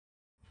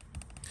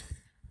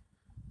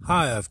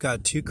Hi, I've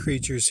got two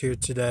creatures here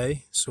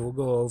today, so we'll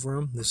go over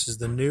them. This is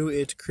the new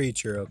It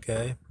creature,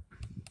 okay?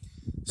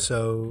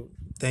 So,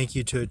 thank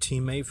you to a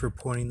teammate for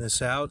pointing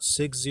this out.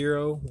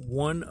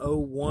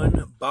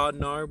 60101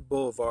 Bodnar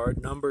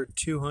Boulevard, number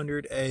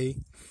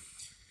 200A,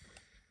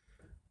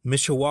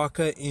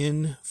 Mishawaka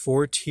in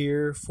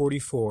 4-tier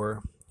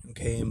 44.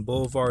 Okay, and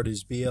Boulevard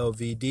is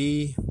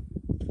BLVD,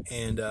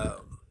 and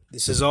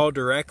this is all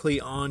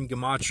directly on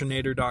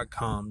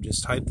gematrinator.com.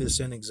 Just type this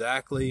in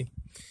exactly.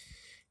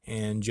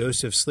 And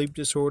Joseph sleep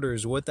disorder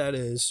is what that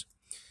is.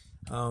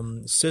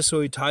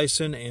 Cicely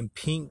Tyson and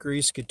Pink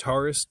Grease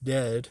guitarist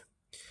dead.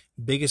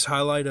 Biggest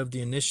highlight of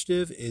the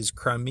initiative is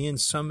Crimean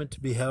Summit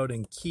to be held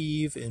in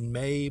Kyiv in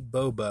May.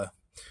 Boba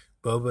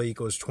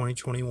equals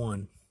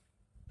 2021.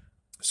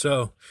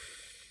 So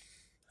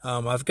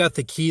I've got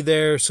the key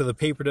there so the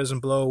paper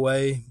doesn't blow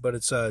away, but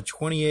it's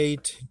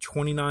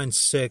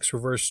 28-29-6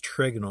 reverse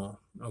trigonal.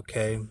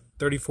 Okay,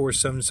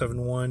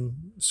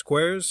 34771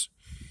 squares.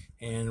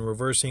 And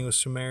reverse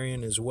English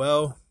Sumerian as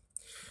well.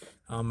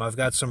 I've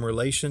got some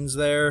relations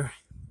there,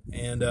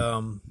 and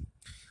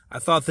I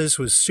thought this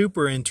was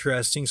super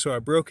interesting, so I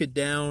broke it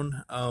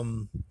down.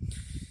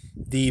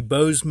 The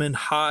Bozeman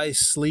High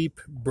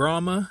Sleep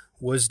Brahma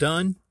was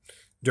done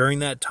during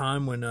that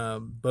time when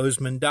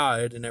Bozeman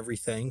died and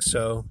everything,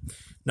 so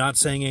not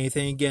saying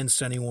anything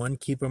against anyone,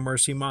 keep a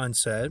mercy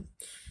mindset.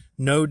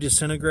 No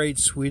Disintegrate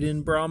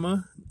Sweden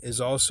Brahma is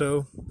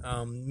also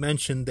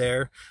mentioned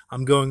there.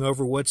 I'm going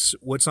over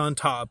what's on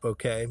top,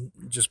 okay?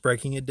 Just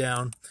breaking it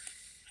down.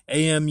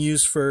 AM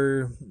used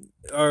for,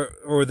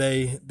 or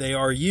they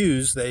are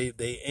used, they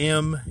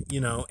AM,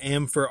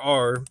 AM for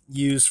R,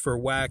 used for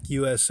WAC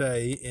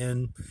USA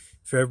in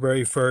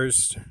February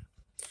 1st,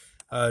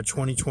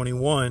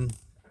 2021.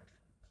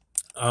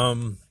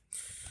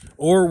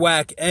 Or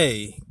WAC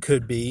A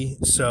could be,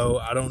 so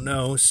I don't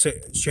know.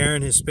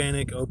 Sharon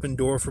Hispanic opened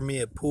door for me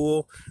at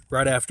pool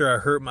right after I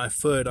hurt my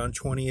foot on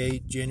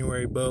 28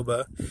 January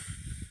Boba.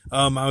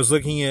 I was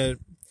looking at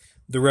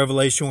the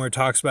Revelation where it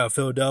talks about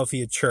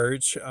Philadelphia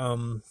church.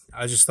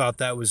 I just thought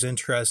that was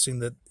interesting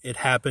that it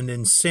happened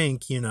in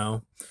sync,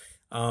 so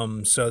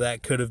that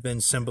could have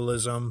been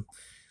symbolism.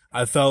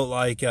 I felt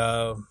like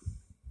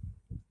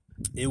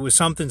it was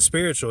something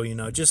spiritual,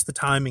 just the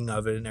timing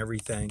of it and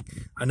everything.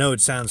 I know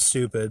it sounds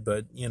stupid,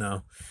 but,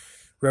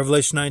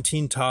 Revelation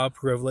 19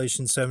 top,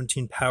 Revelation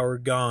 17 power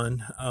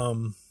gone.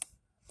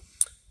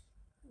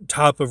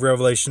 Top of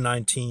Revelation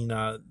 19,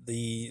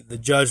 the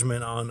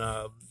judgment on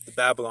the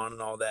Babylon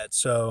and all that.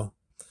 So,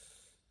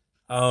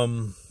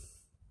 you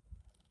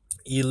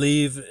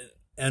leave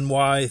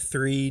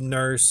NY3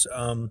 nurse.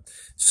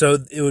 So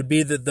it would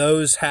be that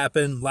those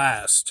happen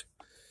last.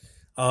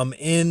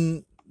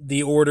 In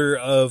the order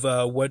of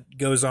what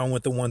goes on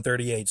with the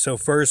 138. So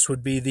first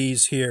would be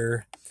these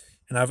here,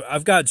 and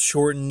I've got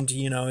shortened.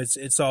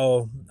 It's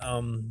all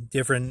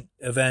different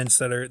events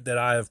that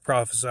I have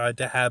prophesied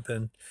to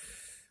happen,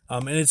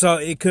 and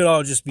it could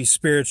all just be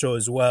spiritual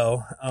as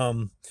well.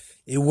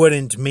 It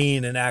wouldn't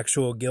mean an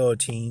actual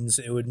guillotines.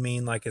 It would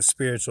mean like a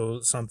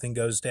spiritual something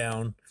goes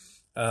down,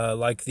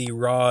 like the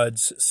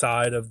rods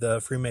side of the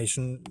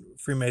Freemason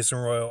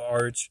Royal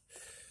Arch.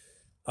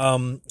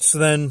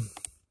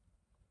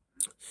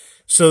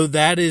 So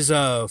that is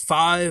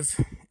 5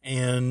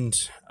 and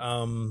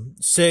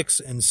 6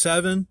 and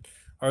 7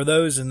 are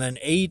those, and then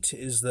 8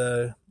 is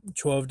the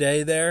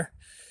 12-day there.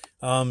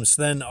 So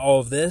then all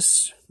of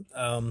this,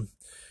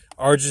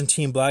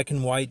 Argentine black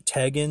and white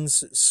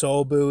Tegans,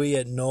 Soul Buoy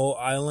at Knoll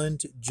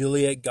Island,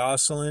 Juliet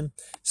Gosselin,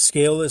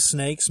 scaleless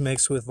snakes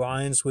mixed with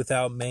lions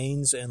without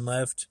manes and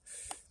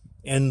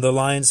the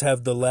lions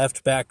have the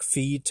left back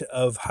feet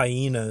of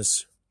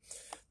hyenas.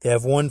 They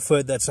have one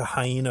foot that's a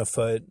hyena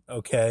foot,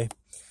 okay?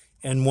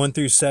 And 1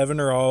 through 7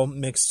 are all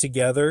mixed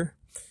together.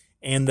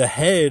 And the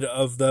head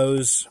of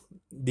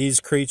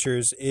these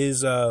creatures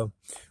is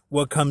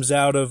what comes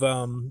out of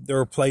the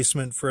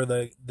replacement for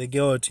the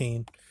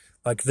guillotine,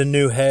 like the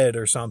new head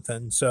or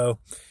something. So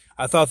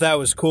I thought that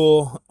was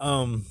cool.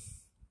 So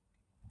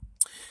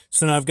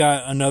then I've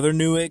got another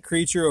new It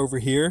creature over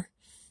here.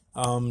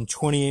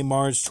 28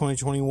 March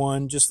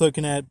 2021. Just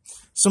looking at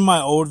some of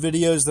my old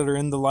videos that are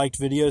in the liked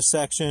video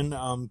section.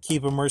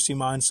 Keep a mercy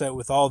mindset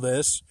with all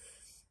this.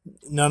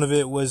 None of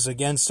it was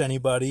against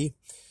anybody.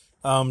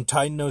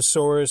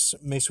 Titanosaurus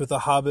mixed with a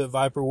Hobbit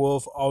Viper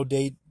Wolf, all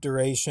date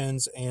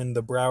durations, and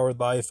the Broward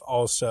life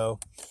also.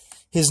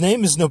 His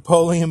name is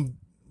Napoleon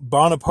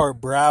Bonaparte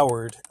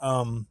Broward.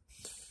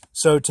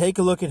 So take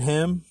a look at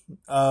him.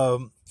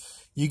 You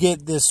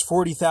get this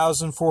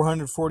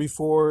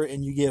 40,444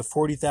 and you get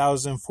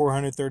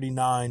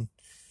 40,439.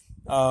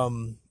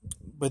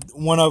 But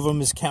one of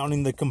them is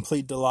counting the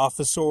complete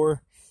Dilophosaur.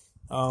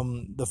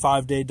 The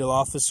 5-day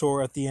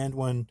Dilophosaur at the end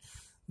when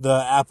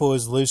the apple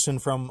is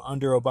loosened from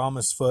under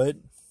Obama's foot.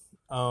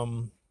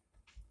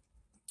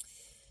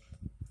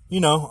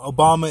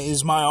 Obama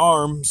is my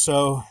arm,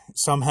 so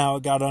somehow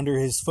it got under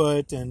his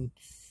foot, and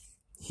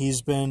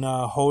he's been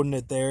holding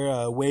it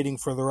there, waiting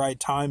for the right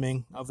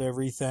timing of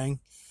everything.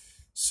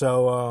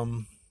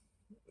 So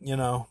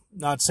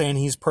Not saying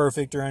he's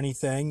perfect or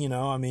anything,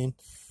 I mean,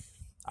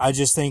 I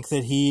just think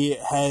that he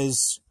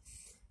has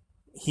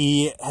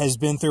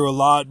been through a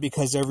lot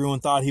because everyone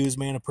thought he was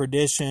man of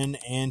perdition,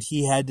 and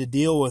he had to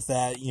deal with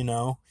that,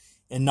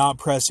 and not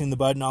pressing the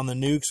button on the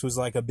nukes was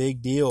like a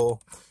big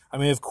deal. I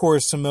mean, of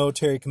course, some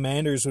military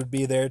commanders would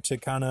be there to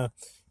kind of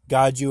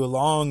guide you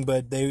along,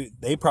 but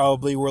they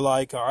probably were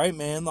like, all right,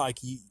 man, like,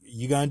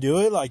 you gonna do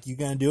it? Like, you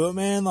gonna do it,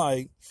 man?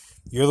 Like,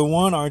 you're the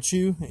one, aren't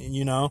you?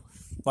 And,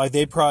 like,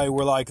 they probably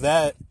were like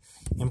that,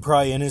 and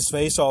probably in his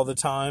face all the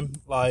time,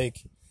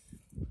 like,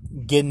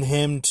 getting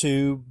him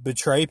to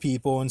betray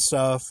people and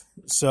stuff.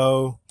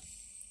 So,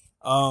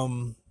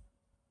 and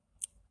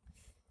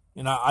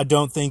I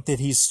don't think that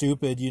he's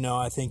stupid,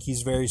 I think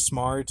he's very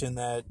smart, and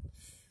that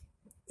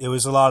it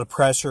was a lot of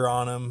pressure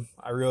on him.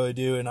 I really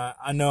do. And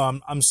I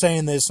know I'm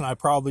saying this and I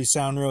probably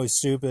sound really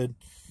stupid,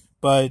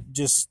 but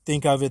just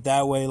think of it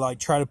that way. Like,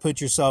 try to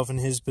put yourself in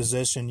his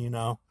position,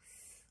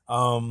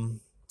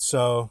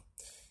 So,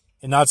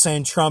 and not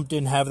saying Trump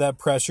didn't have that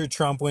pressure.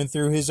 Trump went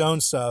through his own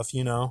stuff,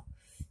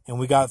 and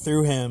we got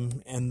through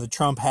him, and the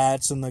Trump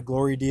hats and the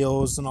glory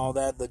deals and all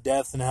that, the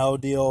death and hell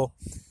deal,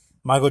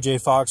 Michael J.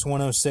 Fox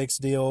 106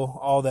 deal,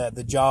 all that,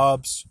 the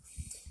jobs,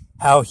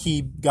 how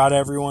he got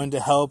everyone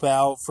to help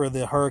out for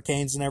the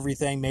hurricanes and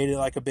everything, made it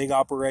like a big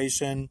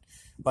operation,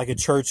 like a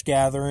church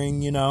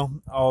gathering,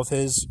 all of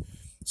his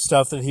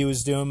stuff that he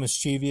was doing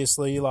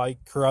mischievously,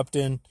 like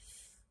corrupting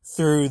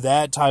through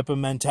that type of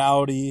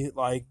mentality,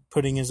 like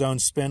putting his own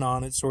spin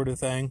on it, sort of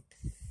thing.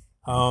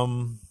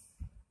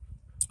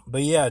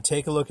 But yeah,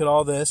 take a look at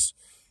all this.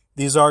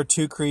 These are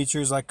two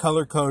creatures. I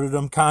color coded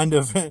them kind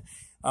of,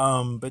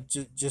 but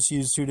just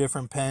used two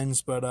different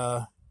pens. But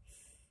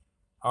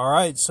all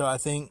right, so I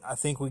think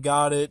we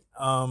got it.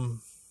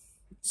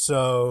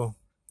 Broward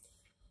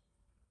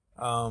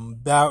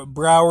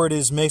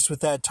is mixed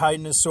with that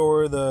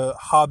Titanosaur, the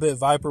Hobbit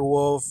Viper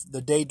Wolf,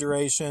 the date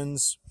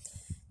durations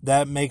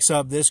that makes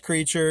up this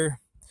creature.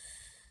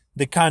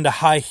 The kind of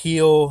high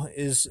heel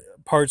is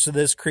parts of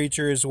this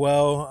creature as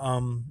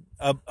well.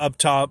 Up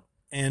top,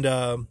 and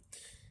the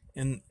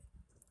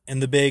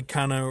big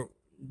kind of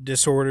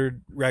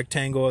disordered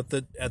rectangle at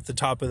the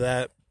top of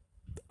that.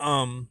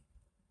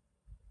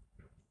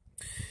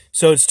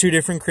 So it's two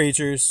different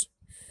creatures.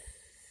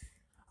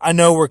 I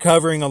know we're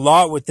covering a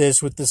lot with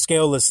this, with the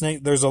scaleless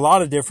snake. There's a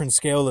lot of different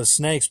scaleless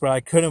snakes, but I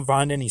couldn't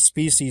find any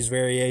species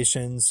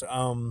variations.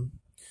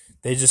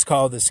 They just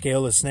call it the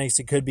scaleless snakes.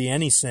 It could be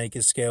any snake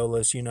is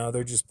scaleless,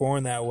 they're just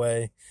born that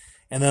way.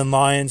 And then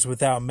lions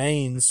without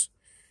manes,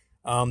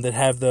 that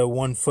have the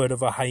 1 foot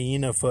of a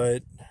hyena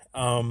foot.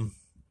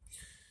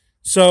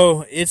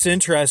 So it's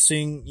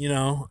interesting,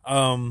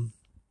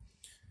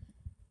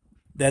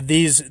 that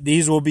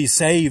these will be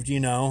saved,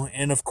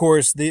 and of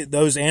course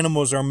those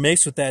animals are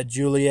mixed with that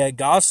Juliette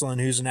Gosselin,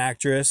 who's an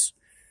actress.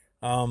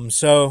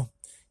 So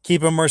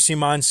keep a mercy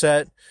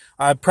mindset.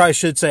 I probably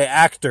should say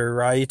actor,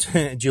 right?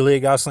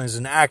 Juliette Gosselin is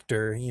an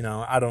actor,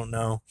 I don't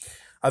know.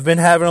 I've been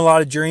having a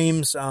lot of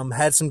dreams.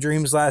 Had some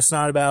dreams last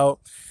night about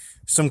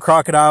some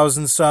crocodiles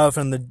and stuff,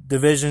 and the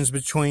divisions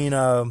between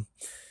the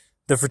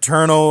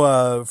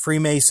fraternal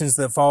Freemasons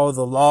that follow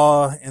the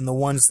law and the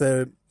ones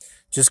that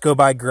just go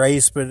by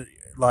grace, but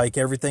like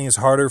everything is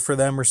harder for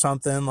them or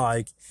something.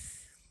 Like,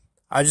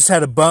 I just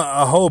had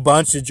a whole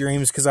bunch of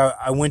dreams because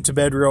I went to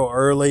bed real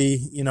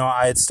early.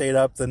 I had stayed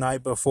up the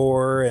night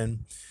before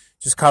and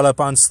just caught up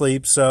on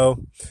sleep.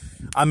 So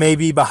I may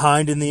be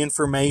behind in the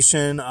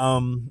information.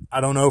 I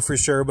don't know for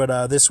sure,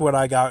 but this is what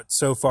I got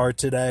so far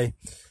today.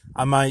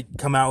 I might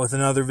come out with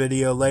another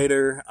video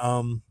later.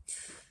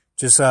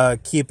 Just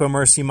keep a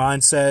mercy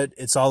mindset.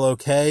 It's all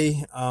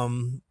okay.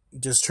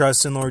 Just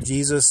trust in Lord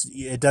Jesus.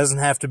 It doesn't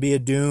have to be a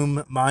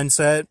doom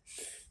mindset,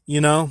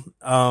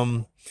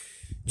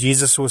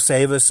 Jesus will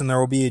save us, and there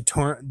will be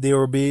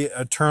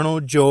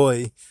eternal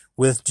joy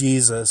with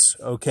Jesus.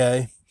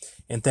 Okay,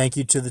 and thank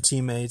you to the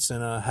teammates,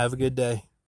 and have a good day.